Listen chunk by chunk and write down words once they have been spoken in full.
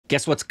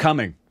Guess what's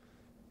coming?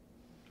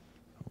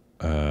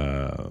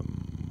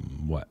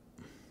 What?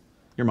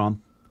 Your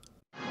mom.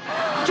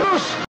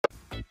 Juice!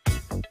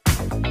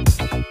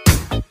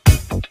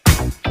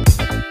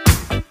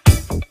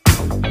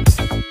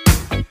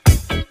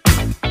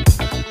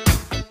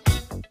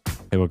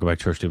 Hey, welcome back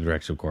to our Stupid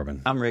Rex of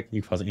Corbin. I'm Rick.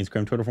 You can follow us on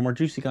Instagram, Twitter for more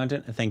juicy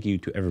content. And thank you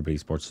to everybody who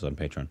supports us on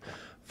Patreon.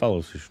 Follow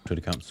us on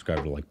Twitter account,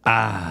 subscribe to like.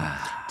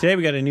 Today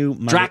we got a new...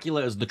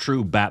 Dracula is the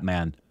true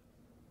Batman.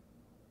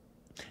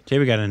 Today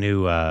we got a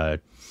new, I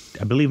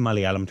believe,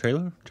 Malayalam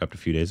trailer. Dropped a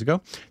few days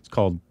ago. It's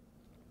called...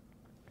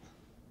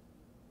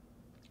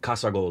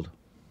 Kasargold.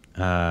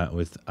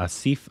 With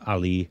Asif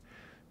Ali,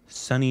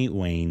 Sunny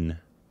Wayne.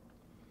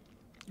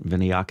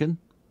 Vinayakan?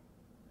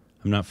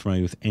 I'm not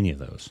familiar with any of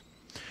those.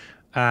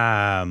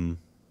 But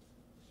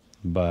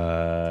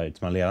it's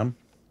Malayalam.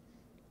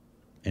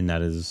 And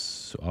that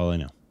is all I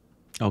know.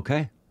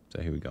 Okay.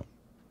 So here we go.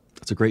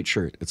 That's a great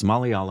shirt. It's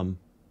Malayalam,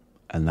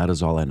 and that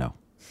is all I know.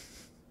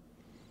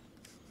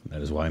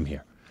 That is why I'm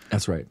here.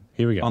 That's right.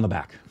 Here we go. On the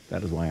back.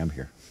 That is why I'm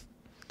here.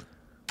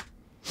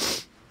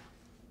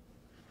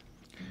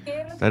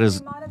 That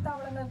is...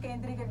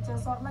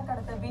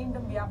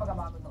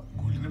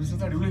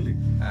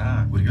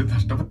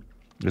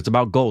 It's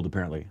about gold,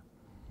 apparently.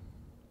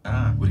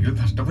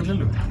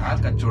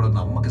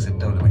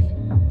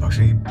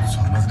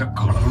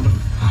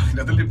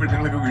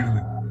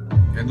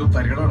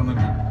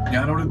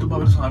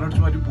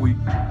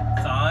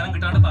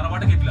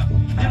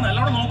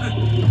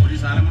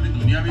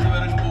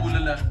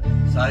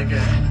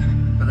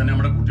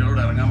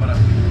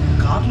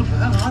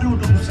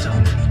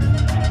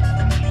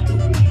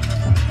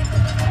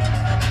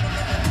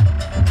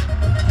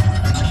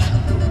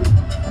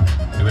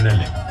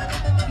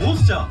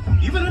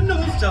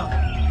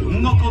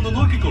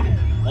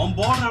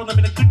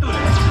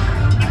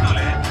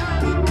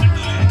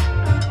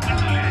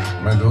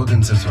 मैं 2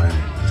 दिन से सोया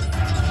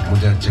नहीं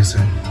मुझे अच्छे से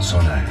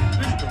सोना है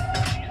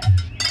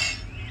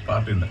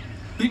party ना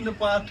പിന്നെ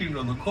പാർട്ടി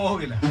ഉണ്ടോ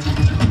കോവില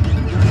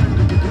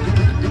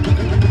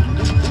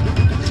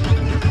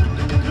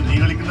നീ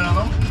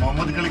കളിക്കുന്നതാണോ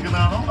മുഹമ്മദ്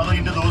കളിക്കുന്നതാണോ അതോ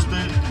നിന്റെ ദോസ്ത്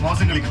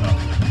മോശം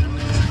കളിക്കുന്നതാണോ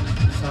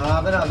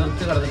സാധനം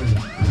അതിർത്തി കടന്നില്ല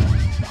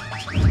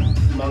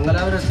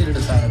മംഗലാപുരം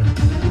എത്തിയിട്ടുണ്ട് സാധനം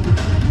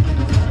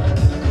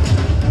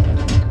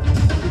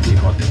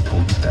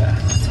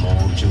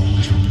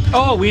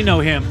Oh, we know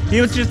him. He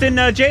was just in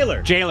Jailer.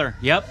 Jailer,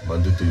 yep.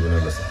 ಬಂದಿತ್ತು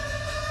ಇವನಲ್ಲ ಸರ್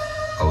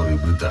ಅವರು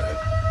ಇಬ್ರಿದ್ದಾರೆ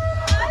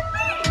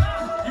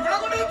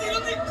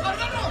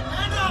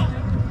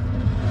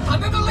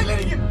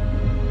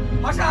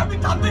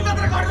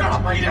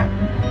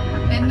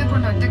എന്നെ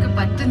കൊണ്ട് ഒറ്റക്ക്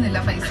പറ്റുന്നില്ല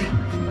ഫൈസി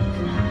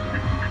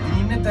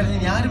നിന്നെ തെരഞ്ഞ്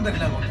ഞാനും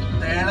വരില്ല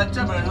തേളച്ച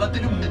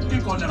വെള്ളത്തിന്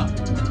മുക്കിക്കൊല്ലണം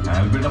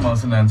ആൽബിയുടെ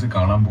മാസം നാൻസി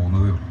കാണാൻ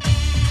പോകുന്നതേ ഉള്ളൂ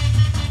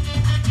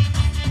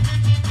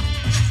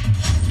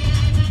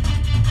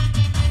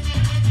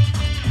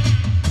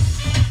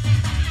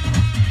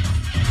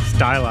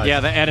Stylized.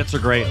 Yeah, the edits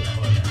are great.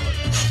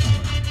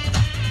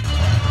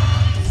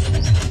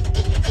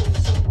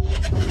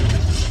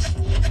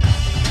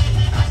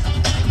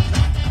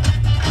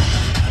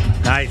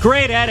 Nice.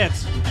 Great edits.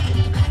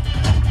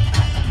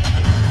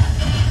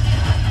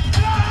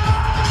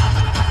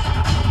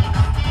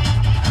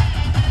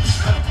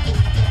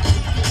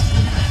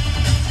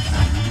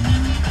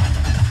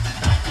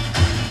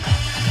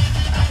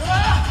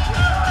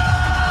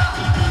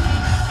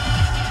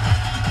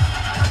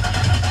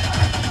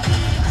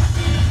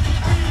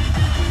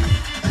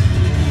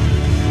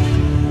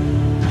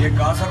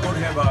 Kasaragod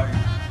है भाई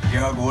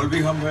यहाँ गोल भी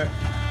हम है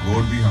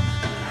गोल भी हम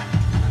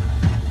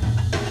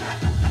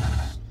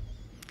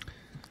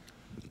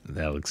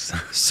That looks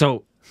So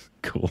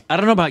cool. I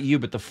don't know about you,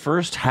 but the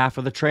first half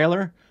of the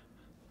trailer,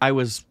 it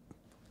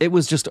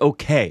was just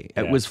okay.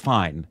 It was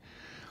fine.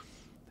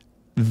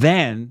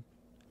 Then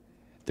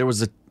there was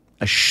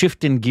a shift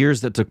in gears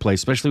that took place,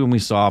 especially when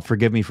we saw,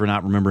 forgive me for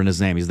not remembering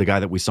his name, he's the guy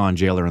that we saw in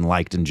Jailer and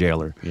liked in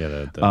Jailer. Yeah,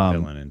 the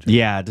villain in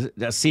Jailer.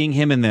 Yeah, seeing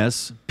him in this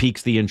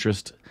piques the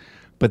interest.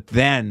 But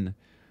then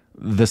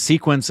the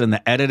sequence and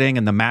the editing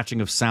and the matching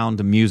of sound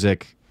to music,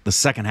 the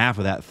second half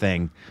of that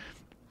thing,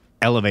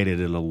 elevated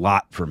it a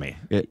lot for me.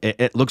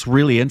 It looks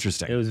really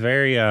interesting. It was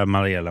very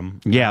Malayalam.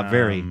 Yeah,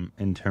 very.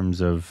 In terms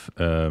of,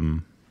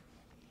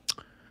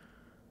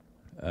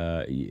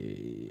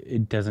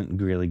 it doesn't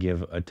really give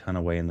a ton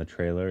away in the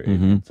trailer.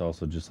 It's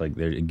also just like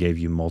it gave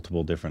you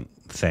multiple different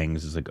things.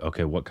 It's like,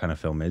 okay, what kind of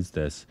film is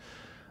this?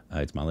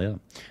 It's Malayalam.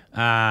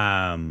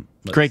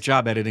 Great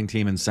job, editing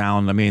team and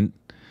sound. I mean,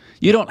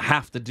 you don't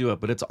have to do it,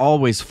 but it's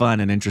always fun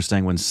and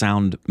interesting when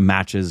sound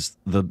matches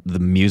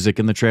the music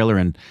in the trailer.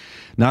 And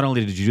not only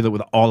did you do that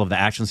with all of the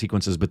action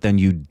sequences, but then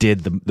you did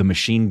the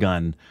machine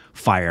gun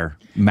fire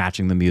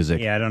matching the music.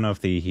 Yeah, I don't know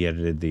if he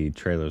edited the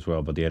trailer as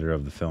well, but the editor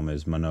of the film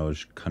is Manoj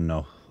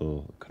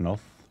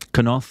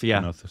Kanoth,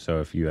 yeah. So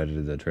if you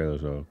edited the trailer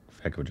as well,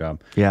 heck of a job.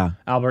 Yeah.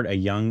 Albert, a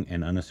young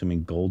and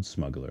unassuming gold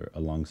smuggler,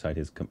 alongside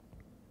his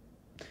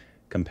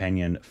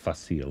companion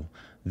Fasil,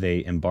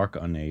 they embark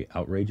on a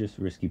outrageous,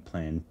 risky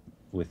plan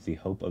with the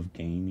hope of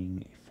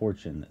gaining a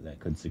fortune that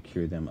could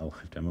secure them a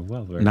lifetime of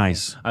wealth. Very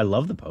Nice. cool. I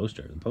love the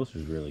poster. The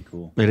poster's really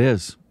cool. It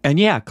is. And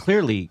yeah,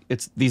 clearly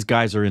these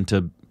guys are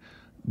into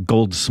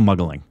gold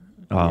smuggling.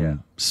 Yeah.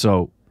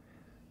 So,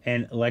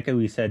 And like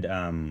we said,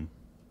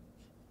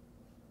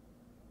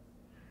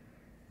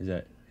 is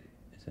that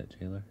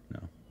Jailer?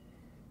 No.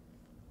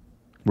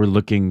 we're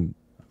looking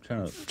I'm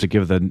trying to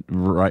give the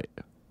right.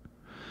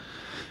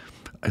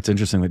 It's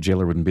interesting that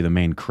Jailer wouldn't be the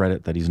main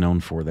credit that he's known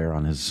for there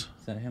on his.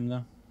 Is that him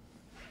though?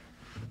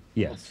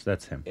 Yes,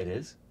 that's him. It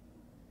is.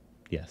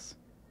 Yes.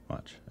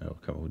 Watch. It'll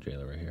come up with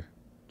Jailer right here.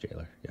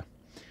 Jailer, yeah.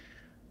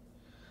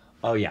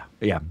 Oh yeah,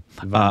 yeah.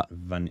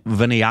 Van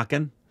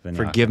Vaniakan. Vaniakan.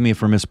 Forgive me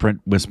for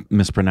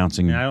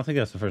mispronouncing. Yeah, I don't think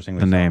that's the first thing we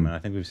The saw name. him in. I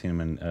think we've seen him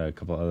in a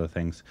couple other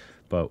things,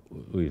 but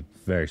we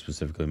very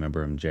specifically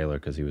remember him Jailer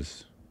because he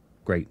was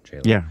great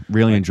Jailer. Yeah,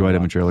 really enjoyed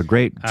him in Trailer.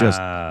 Great, just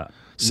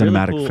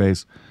cinematic really cool,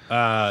 face.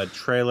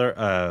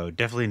 Trailer,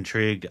 definitely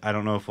intrigued. I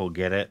don't know if we'll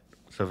get it.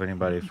 So if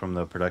anybody from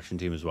the production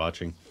team is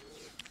watching,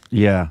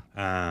 Yeah.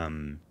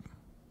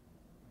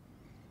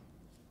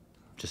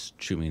 just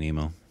shoot me an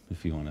email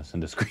if you want to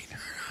send a screener.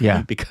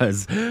 Yeah.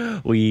 because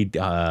we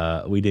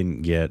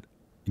didn't get,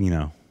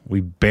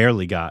 we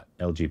barely got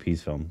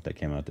LGP's film that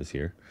came out this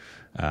year.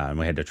 And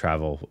we had to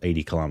travel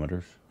 80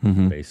 kilometers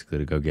basically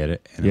to go get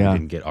it. And Yeah. we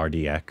didn't get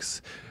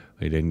RDX.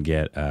 We didn't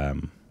get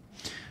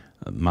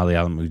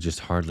Malayalam. We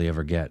just hardly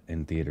ever get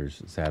in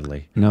theaters,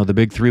 sadly. No, the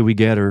big three we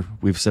get are,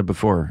 we've said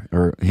before,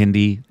 are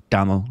Hindi,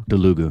 Tamil,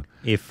 Telugu.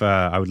 If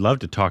I would love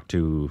to talk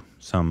to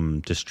some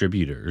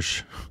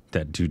distributors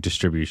that do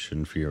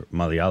distribution for your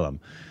Malayalam,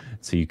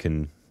 so we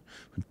can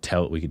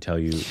tell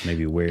you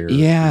maybe where.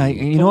 Yeah,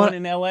 you know what?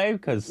 In LA,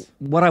 because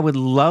What I would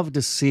love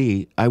to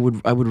see, I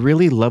would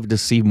really love to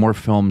see more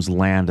films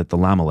land at the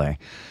Lamalay,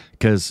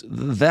 because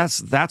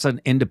that's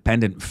an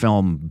independent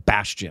film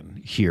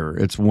bastion here.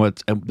 It's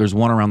there's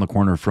one around the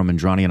corner from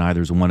Indrani and I.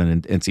 There's one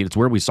in NC. It's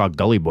where we saw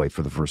Gully Boy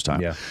for the first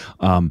time. Yeah.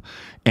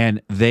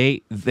 And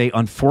they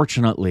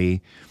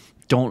unfortunately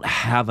don't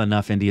have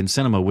enough Indian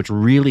cinema, which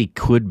really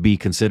could be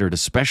considered,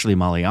 especially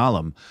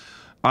Malayalam.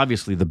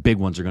 Obviously, the big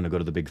ones are going to go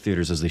to the big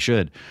theaters, as they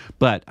should.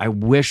 But I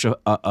wish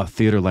a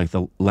theater like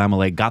the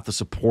Lamalay got the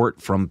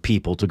support from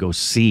people to go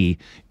see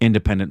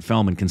independent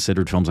film and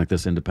considered films like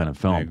this independent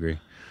film. I agree.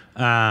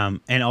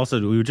 And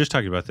also, we were just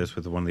talking about this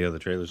with one of the other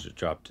trailers that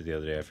dropped the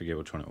other day. I forget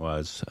which one it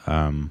was.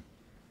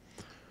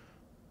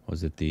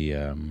 Was it the?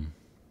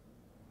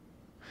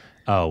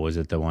 Was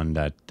it the one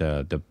that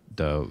the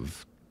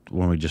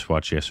one we just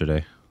watched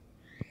yesterday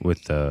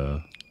with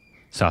the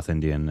South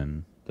Indian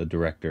and the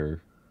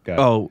director guy?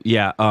 Oh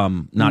yeah,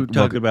 not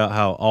talking about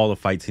how all the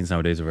fight scenes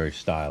nowadays are very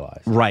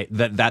stylized. right.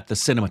 That the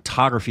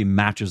cinematography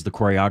matches the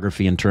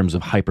choreography in terms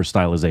of hyper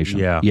stylization.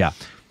 Yeah, yeah.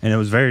 And it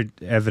was very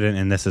evident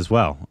in this as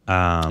well.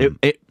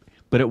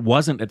 But it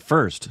wasn't at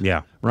first.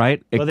 Yeah.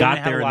 Right. It Well, they got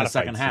didn't have there a in lot the of fight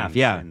second half. scenes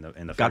Yeah. in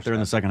the got first there in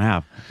the half. second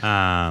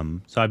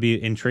half. So I'd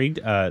be intrigued.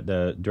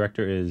 The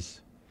director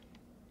is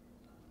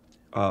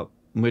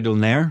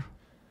Middelnair.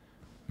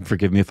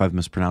 Forgive me if I've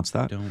mispronounced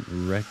that. don't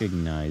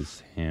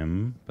recognize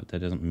him, but that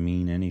doesn't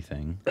mean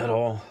anything. At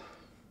all.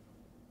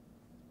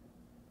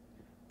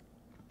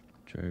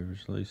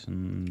 Driver's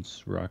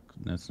license, rock.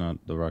 That's not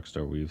the rock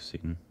star we've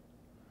seen.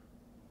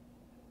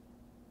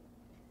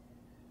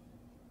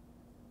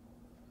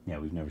 Yeah,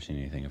 we've never seen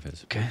anything of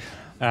his. Okay.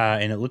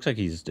 And it looks like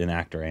he's an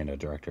actor and a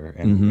director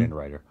and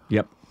writer.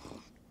 Yep.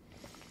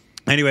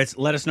 Anyways,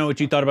 let us know what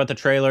you thought about the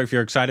trailer. If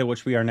you're excited,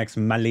 which will be our next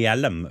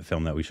Malayalam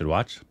film that we should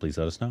watch, please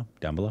let us know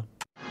down below.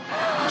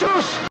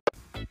 Juice!